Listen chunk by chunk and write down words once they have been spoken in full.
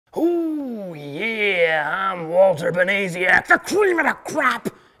Ooh, yeah, I'm Walter Benasiak, the cream of the crop,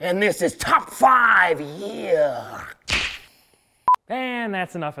 and this is Top 5, yeah. And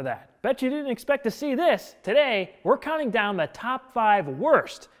that's enough of that. Bet you didn't expect to see this. Today, we're counting down the top 5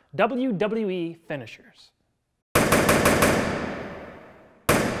 worst WWE finishers.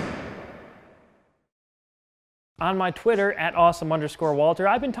 On my Twitter, @awesome_Walter,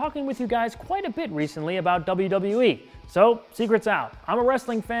 I've been talking with you guys quite a bit recently about WWE. So, secret's out. I'm a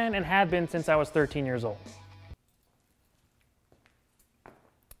wrestling fan and have been since I was 13 years old.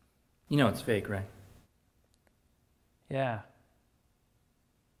 You know it's fake, right? Yeah.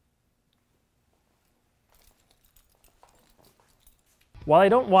 While I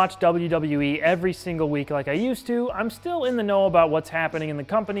don't watch WWE every single week like I used to, I'm still in the know about what's happening in the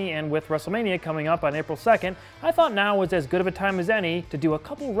company, and with WrestleMania coming up on April 2nd, I thought now was as good of a time as any to do a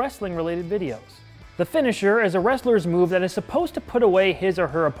couple wrestling-related videos. The finisher is a wrestler's move that is supposed to put away his or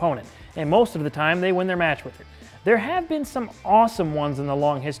her opponent, and most of the time they win their match with it. There have been some awesome ones in the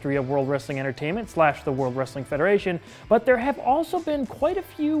long history of World Wrestling Entertainment / the World Wrestling Federation, but there have also been quite a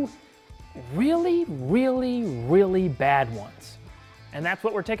few really bad ones. And that's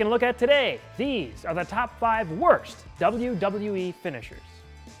what we're taking a look at today. These are the top 5 worst WWE finishers.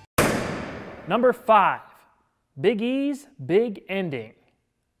 Number 5, Big E's Big Ending.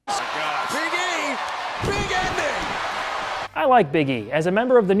 Oh, Big E, big ending! I like Big E. As a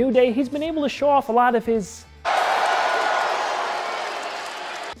member of the New Day, he's been able to show off a lot of his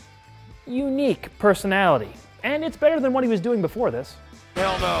unique personality. And it's better than what he was doing before this.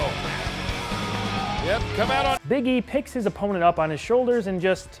 Hell no. Yep, come out on. Big E picks his opponent up on his shoulders and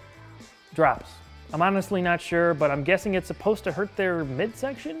just drops. I'm honestly not sure, but I'm guessing it's supposed to hurt their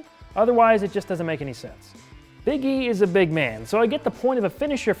midsection? Otherwise, it just doesn't make any sense. Big E is a big man, so I get the point of a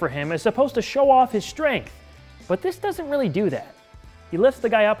finisher for him is supposed to show off his strength. But this doesn't really do that. He lifts the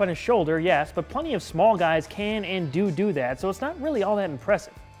guy up on his shoulder, yes, but plenty of small guys can and do that, so it's not really all that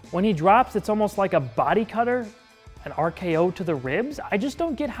impressive. When he drops, it's almost like a body cutter. An RKO to the ribs? I just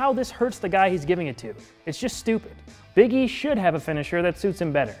don't get how this hurts the guy he's giving it to. It's just stupid. Big E should have a finisher that suits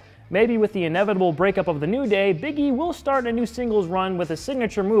him better. Maybe with the inevitable breakup of the New Day, Big E will start a new singles run with a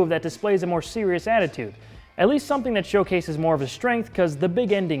signature move that displays a more serious attitude. At least something that showcases more of his strength, because the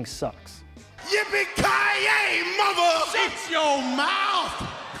big ending sucks. Yippee-ki-yay, mother! Shut your mouth!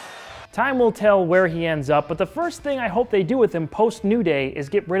 Time will tell where he ends up, but the first thing I hope they do with him post-New Day is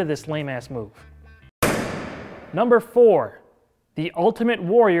get rid of this lame-ass move. Number 4, The Ultimate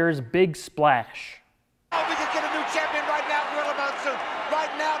Warrior's Big Splash. Oh, we could get a new champion right now, real about soon.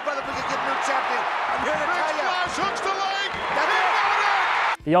 Right now, brother, we could get a new champion. I'm here to tell you. Splash, hooks the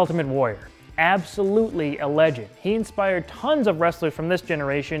leg. The Ultimate Warrior. Absolutely a legend. He inspired tons of wrestlers from this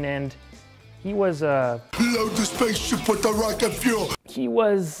generation, and he was, Load the spaceship with the rocket fuel. He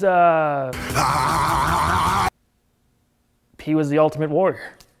was the Ultimate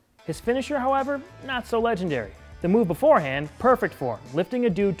Warrior. His finisher, however, not so legendary. The move beforehand, perfect for him, lifting a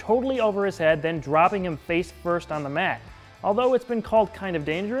dude totally over his head, then dropping him face first on the mat. Although it's been called kind of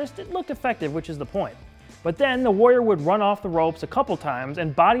dangerous, it looked effective, which is the point. But then the Warrior would run off the ropes a couple times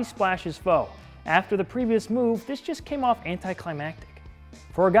and body splash his foe. After the previous move, this just came off anticlimactic.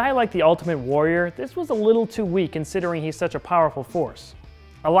 For a guy like the Ultimate Warrior, this was a little too weak considering he's such a powerful force.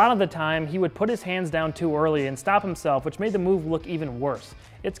 A lot of the time, he would put his hands down too early and stop himself, which made the move look even worse.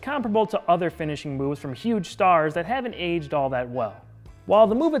 It's comparable to other finishing moves from huge stars that haven't aged all that well. While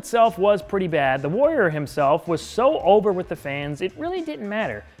the move itself was pretty bad, the Warrior himself was so over with the fans, it really didn't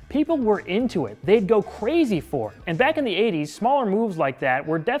matter. People were into it. They'd go crazy for it. And back in the 80s, smaller moves like that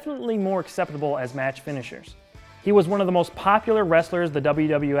were definitely more acceptable as match finishers. He was one of the most popular wrestlers the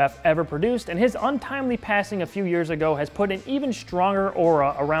WWF ever produced, and his untimely passing a few years ago has put an even stronger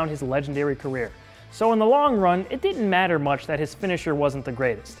aura around his legendary career. So in the long run, it didn't matter much that his finisher wasn't the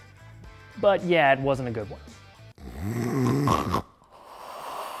greatest. But yeah, it wasn't a good one.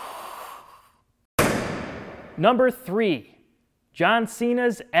 Number 3, John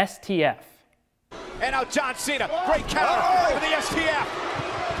Cena's STF. And now John Cena, great counter for the STF.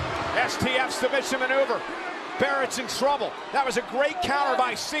 STF submission maneuver. Barrett's in trouble. That was a great counter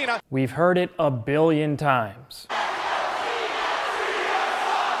by Cena. We've heard it a billion times.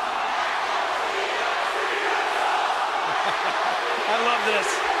 I love this.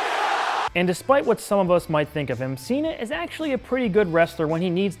 And despite what some of us might think of him, Cena is actually a pretty good wrestler when he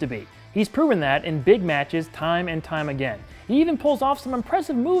needs to be. He's proven that in big matches time and time again. He even pulls off some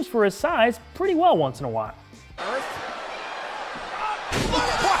impressive moves for his size pretty well once in a while.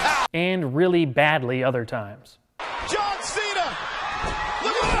 And really badly other times. John Cena!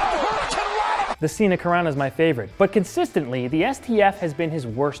 Look at that! The Cena Karana is my favorite, but consistently, the STF has been his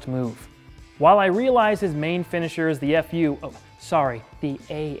worst move. While I realize his main finisher is the the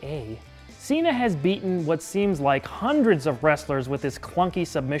AA, Cena has beaten what seems like hundreds of wrestlers with this clunky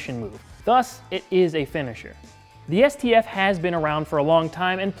submission move. Thus, it is a finisher. The STF has been around for a long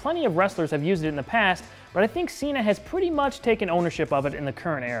time and plenty of wrestlers have used it in the past, but I think Cena has pretty much taken ownership of it in the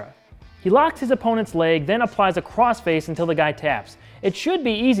current era. He locks his opponent's leg, then applies a crossface until the guy taps. It should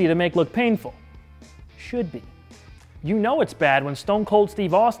be easy to make look painful. Should be. You know it's bad when Stone Cold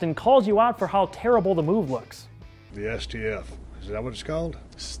Steve Austin calls you out for how terrible the move looks. The STF. Is that what it's called?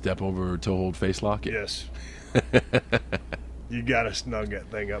 Step over toe hold face lock? Yes. You gotta snug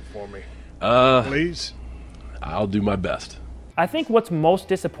that thing up for me. Please? I'll do my best. I think what's most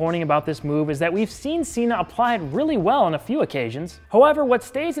disappointing about this move is that we've seen Cena apply it really well on a few occasions. However, what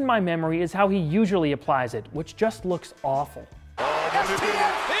stays in my memory is how he usually applies it, which just looks awful.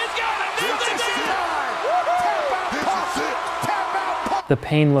 The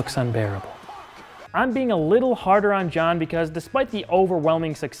pain looks unbearable. I'm being a little harder on John because despite the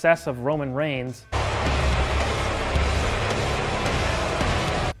overwhelming success of Roman Reigns,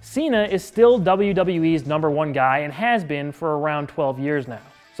 Cena is still WWE's #1 guy and has been for around 12 years now.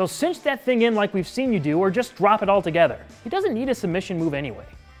 So cinch that thing in like we've seen you do or just drop it altogether. He doesn't need a submission move anyway.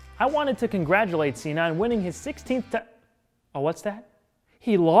 I wanted to congratulate Cena on winning his 16th Oh, what's that?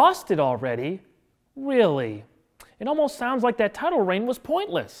 He lost it already? Really? It almost sounds like that title reign was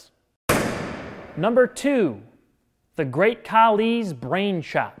pointless. Number 2, the Great Khali's Brain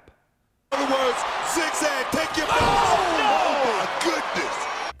Chop. In other words, zigzag, take your oh my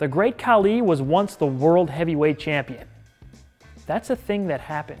goodness. The Great Khali was once the World Heavyweight Champion. That's a thing that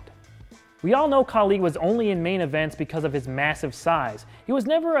happened. We all know Khali was only in main events because of his massive size. He was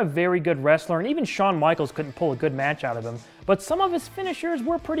never a very good wrestler, and even Shawn Michaels couldn't pull a good match out of him, but some of his finishers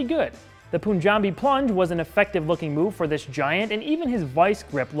were pretty good. The Punjabi Plunge was an effective looking move for this giant, and even his vice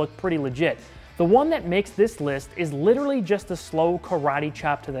grip looked pretty legit. The one that makes this list is literally just a slow karate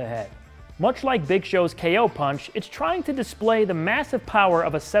chop to the head. Much like Big Show's KO punch, it's trying to display the massive power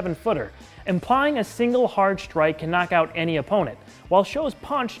of a 7-footer, implying a single hard strike can knock out any opponent. While Show's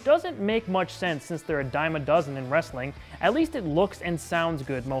punch doesn't make much sense since they're a dime a dozen in wrestling, at least it looks and sounds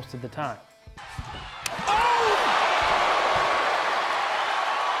good most of the time.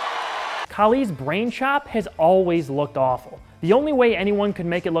 Khali's Brain Chop has always looked awful. The only way anyone could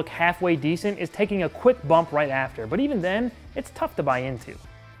make it look halfway decent is taking a quick bump right after, but even then, it's tough to buy into.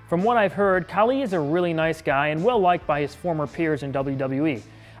 From what I've heard, Khali is a really nice guy and well liked by his former peers in WWE.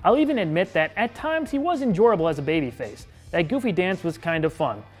 I'll even admit that at times he was enjoyable as a babyface. That goofy dance was kind of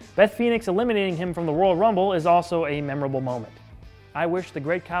fun. Beth Phoenix eliminating him from the Royal Rumble is also a memorable moment. I wish the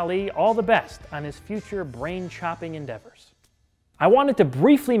Great Khali all the best on his future brain-chopping endeavors. I wanted to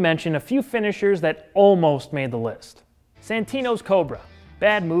briefly mention a few finishers that almost made the list. Santino's Cobra.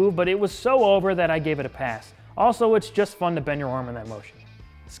 Bad move, but it was so over that I gave it a pass. Also, it's just fun to bend your arm in that motion.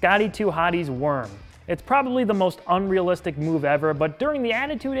 Scotty 2 Hottie's Worm. It's probably the most unrealistic move ever, but during the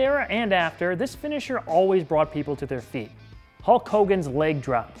Attitude Era and after, this finisher always brought people to their feet. Hulk Hogan's Leg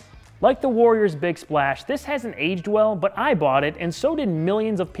Drop. Like the Warrior's Big Splash, this hasn't aged well, but I bought it, and so did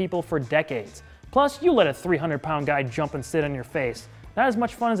millions of people for decades. Plus, you let a 300-pound guy jump and sit on your face. Not as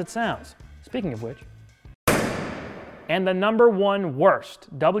much fun as it sounds. Speaking of which. And the #1 worst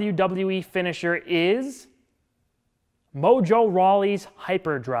WWE finisher is Mojo Rawley's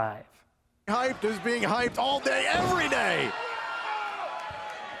Hyperdrive. Hyped is being hyped all day, every day.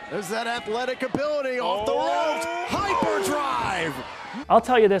 There's that athletic ability off the ropes. Hyperdrive! I'll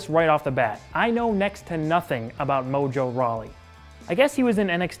tell you this right off the bat. I know next to nothing about Mojo Rawley. I guess he was in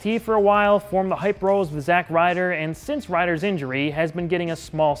NXT for a while, formed the Hype Bros with Zack Ryder, and since Ryder's injury, has been getting a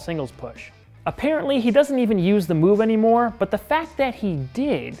small singles push. Apparently, he doesn't even use the move anymore, but the fact that he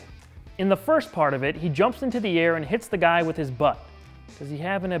did, in the first part of it, he jumps into the air and hits the guy with his butt. Does he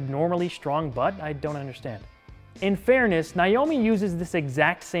have an abnormally strong butt? I don't understand. In fairness, Naomi uses this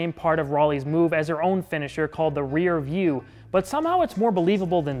exact same part of Rawley's move as her own finisher called the Rear View, but somehow it's more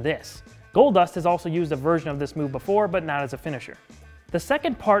believable than this. Goldust has also used a version of this move before, but not as a finisher. The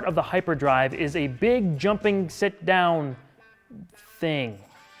second part of the Hyperdrive is a big jumping sit-down thing.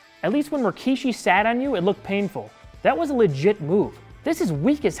 At least when Rikishi sat on you, it looked painful. That was a legit move. This is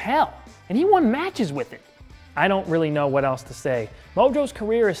weak as hell, and he won matches with it. I don't really know what else to say. Mojo's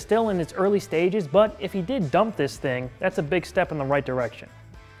career is still in its early stages, but if he did dump this thing, that's a big step in the right direction.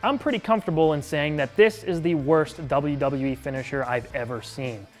 I'm pretty comfortable in saying that this is the worst WWE finisher I've ever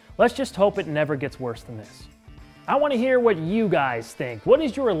seen. Let's just hope it never gets worse than this. I want to hear what you guys think. What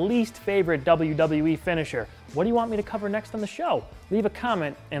is your least favorite WWE finisher? What do you want me to cover next on the show? Leave a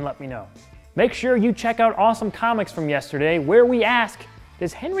comment and let me know. Make sure you check out Awesome Comics from yesterday, where we ask,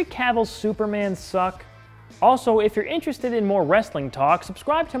 does Henry Cavill's Superman suck? Also, if you're interested in more wrestling talk,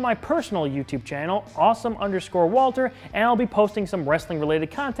 subscribe to my personal YouTube channel, awesome_Walter, and I'll be posting some wrestling-related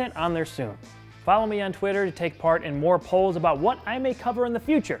content on there soon. Follow me on Twitter to take part in more polls about what I may cover in the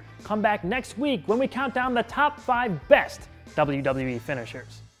future. Come back next week when we count down the top 5 best WWE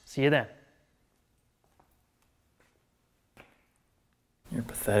finishers. See you then. You're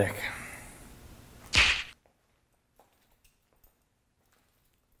pathetic.